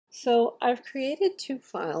So I've created two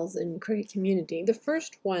files in Create Community. The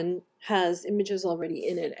first one has images already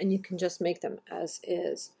in it and you can just make them as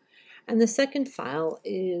is. And the second file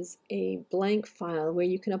is a blank file where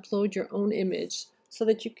you can upload your own image so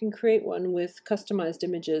that you can create one with customized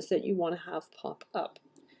images that you want to have pop up.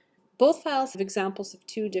 Both files have examples of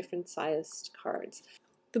two different sized cards.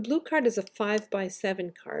 The blue card is a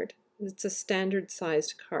 5x7 card. It's a standard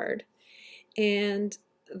sized card. And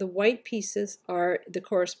the white pieces are the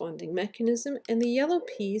corresponding mechanism, and the yellow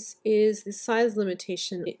piece is the size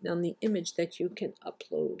limitation on the image that you can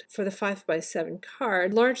upload. For the 5x7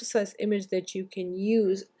 card, largest size image that you can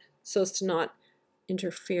use so as to not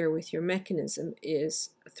interfere with your mechanism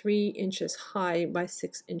is 3 inches high by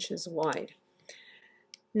 6 inches wide.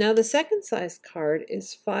 Now the second size card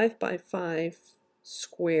is 5x5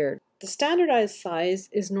 squared. The standardized size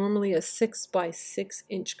is normally a 6 by 6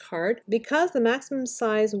 inch card. Because the maximum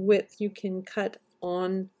size width you can cut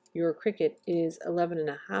on your Cricut is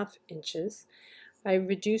 11.5 inches, I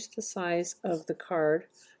reduced the size of the card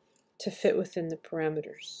to fit within the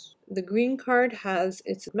parameters. The green card has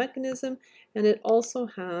its mechanism, and it also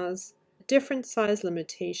has a different size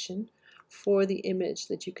limitation for the image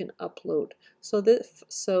that you can upload. So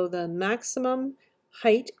the maximum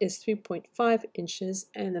height is 3.5 inches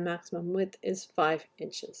and the maximum width is 5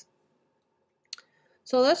 inches.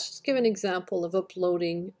 So let's just give an example of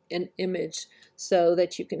uploading an image so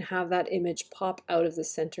that you can have that image pop out of the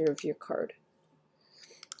center of your card.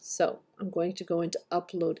 So I'm going to go into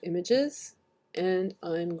Upload Images and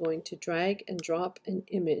I'm going to drag and drop an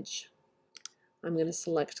image. I'm going to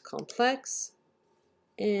select Complex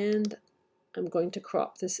and I'm going to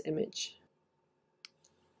crop this image.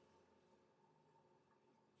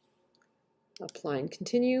 Apply and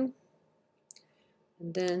continue.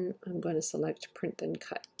 And then I'm going to select Print and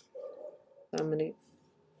Cut. I'm going to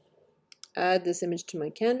add this image to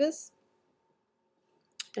my canvas.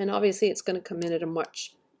 And obviously it's going to come in at a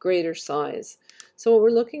much greater size. So what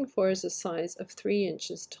we're looking for is a size of 3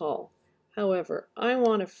 inches tall. However, I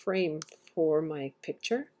want a frame for my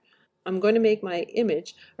picture. I'm going to make my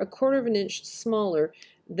image a 1/4 of an inch smaller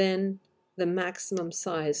than the maximum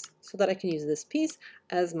size so that I can use this piece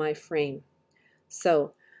as my frame.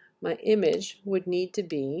 So my image would need to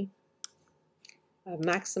be a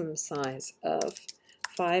maximum size of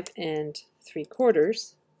 5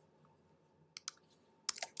 3/4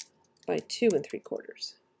 by 2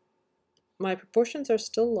 3/4. My proportions are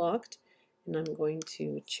still locked, and I'm going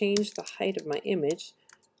to change the height of my image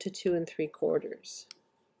to 2 3/4.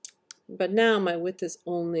 But now my width is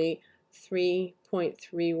only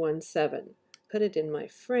 3.317. Put it in my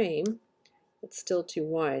frame. It's still too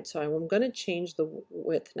wide, so I'm going to change the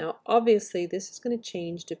width. Now obviously this is going to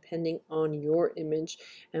change depending on your image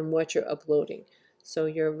and what you're uploading. So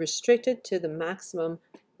you're restricted to the maximum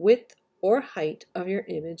width or height of your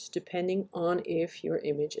image depending on if your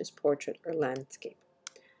image is portrait or landscape.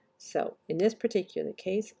 So in this particular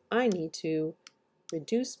case, I need to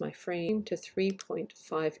reduce my frame to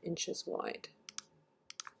 3.5 inches wide.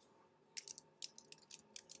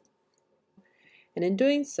 And in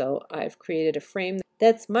doing so, I've created a frame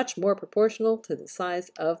that's much more proportional to the size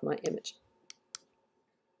of my image.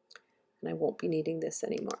 And I won't be needing this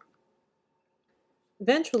anymore.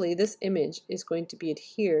 Eventually, this image is going to be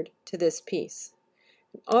adhered to this piece.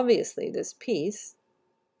 And obviously, this piece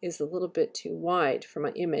is a little bit too wide for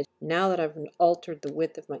my image now that I've altered the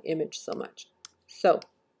width of my image so much. So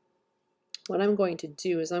what I'm going to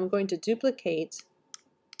do is I'm going to duplicate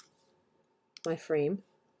my frame.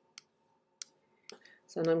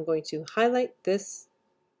 So I'm going to highlight this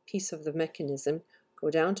piece of the mechanism, go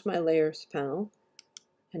down to my Layers panel,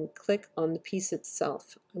 and click on the piece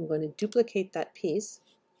itself. I'm going to duplicate that piece,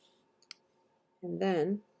 and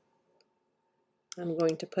then I'm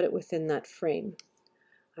going to put it within that frame.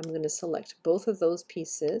 I'm going to select both of those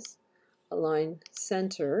pieces, align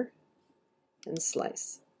center, and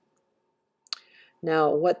slice. Now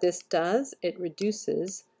what this does, it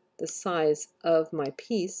reduces the size of my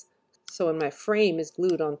piece, so when my frame is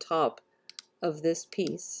glued on top of this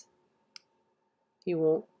piece, you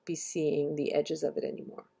won't be seeing the edges of it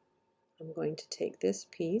anymore. I'm going to take this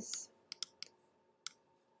piece,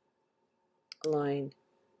 align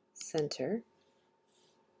center,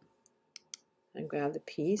 and grab the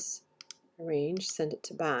piece, arrange, send it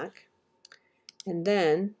to back, and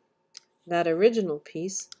then that original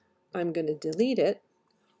piece, I'm going to delete it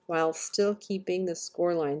while still keeping the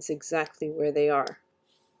score lines exactly where they are.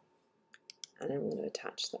 And I'm going to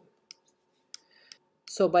attach them.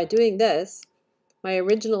 So by doing this, my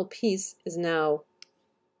original piece is now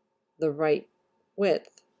the right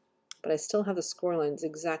width, but I still have the score lines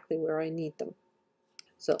exactly where I need them.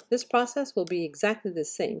 So this process will be exactly the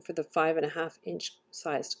same for the 5.5-inch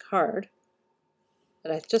sized card,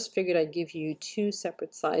 but I just figured I'd give you two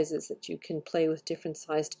separate sizes that you can play with different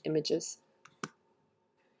sized images.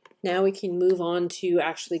 Now we can move on to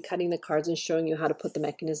actually cutting the cards and showing you how to put the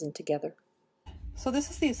mechanism together. So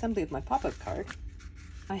this is the assembly of my pop-up card.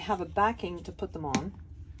 I have a backing to put them on.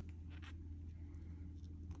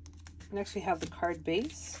 Next we have the card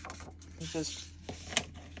base. I'm just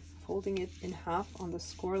folding it in half on the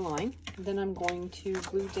score line. And then I'm going to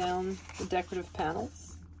glue down the decorative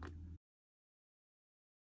panels.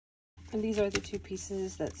 And these are the two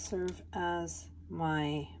pieces that serve as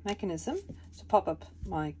my mechanism to pop up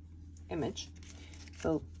my image.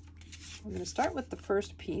 So I'm going to start with the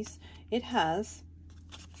first piece. It has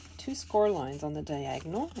two score lines on the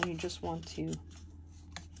diagonal, and you just want to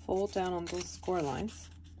fold down on those score lines.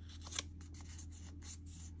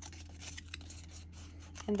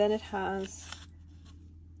 And then it has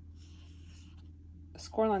a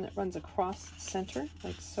score line that runs across the center,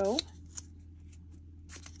 like so.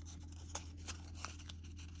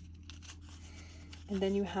 And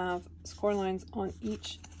then you have score lines on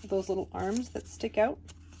each of those little arms that stick out.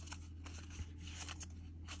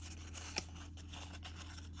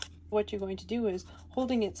 What you're going to do is,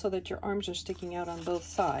 holding it so that your arms are sticking out on both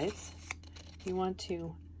sides, you want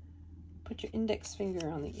to put your index finger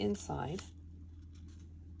on the inside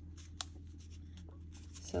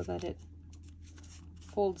so that it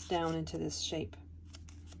folds down into this shape.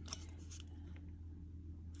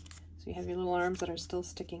 So you have your little arms that are still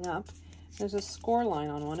sticking up. There's a score line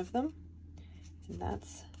on one of them, and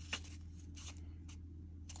that's,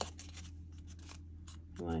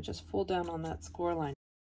 you want to just fold down on that score line.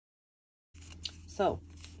 So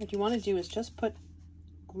what you want to do is just put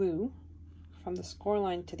glue from the score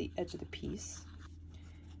line to the edge of the piece,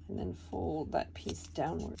 and then fold that piece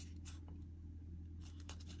downward.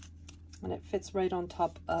 And it fits right on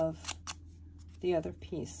top of the other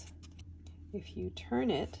piece. If you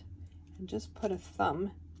turn it and just put a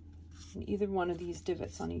thumb in either one of these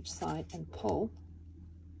divots on each side and pull,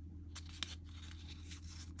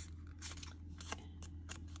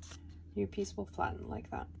 your piece will flatten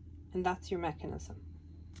like that. And that's your mechanism.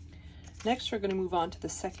 Next, we're going to move on to the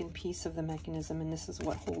second piece of the mechanism, and this is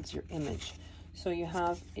what holds your image. So you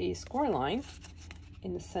have a score line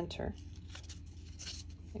in the center.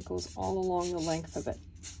 It goes all along the length of it,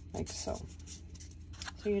 like so.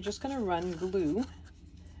 So you're just going to run glue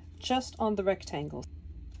just on the rectangle.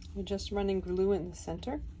 You're just running glue in the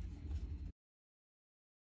center.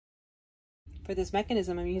 For this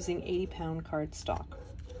mechanism, I'm using 80-pound cardstock.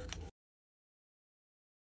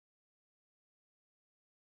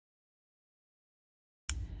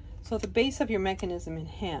 So the base of your mechanism in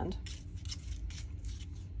hand,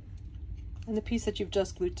 and the piece that you've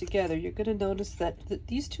just glued together, you're going to notice that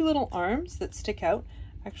these two little arms that stick out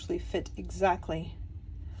actually fit exactly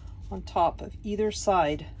on top of either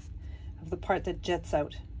side of the part that jets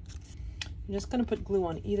out. I'm just going to put glue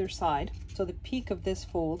on either side, so the peak of this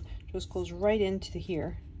fold just goes right into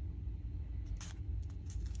here,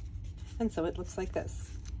 and so it looks like this.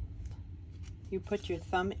 You put your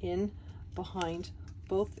thumb in behind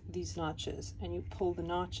both these notches and you pull the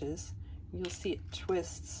notches, you'll see it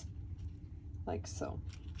twists like so.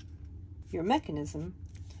 Your mechanism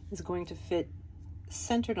is going to fit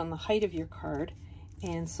centered on the height of your card,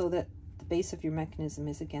 and so that the base of your mechanism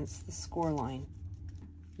is against the score line.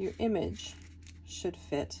 Your image should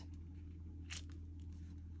fit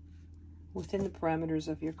within the parameters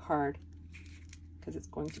of your card because it's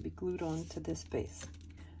going to be glued on to this base.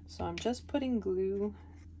 So I'm just putting glue,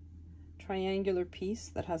 triangular piece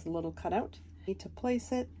that has a little cutout. I need to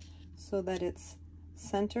place it so that it's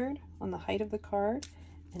centered on the height of the card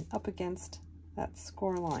and up against that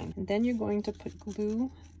score line. And then you're going to put glue,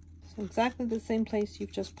 so exactly the same place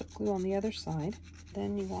you've just put glue on the other side.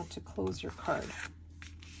 Then you want to close your card.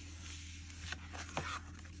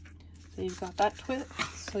 So you've got that twist,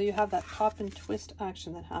 so you have that pop and twist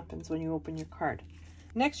action that happens when you open your card.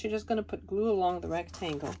 Next, you're just going to put glue along the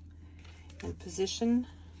rectangle and position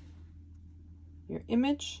your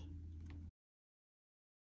image.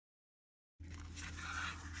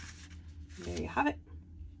 There you have it,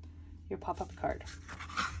 your pop-up card.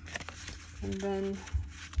 And then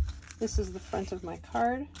this is the front of my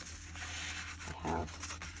card. I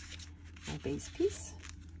have my base piece.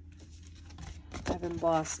 I've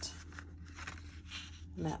embossed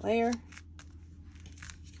a matte layer.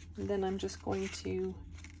 And then I'm just going to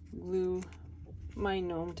glue my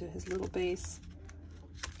gnome to his little base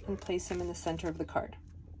and place him in the center of the card.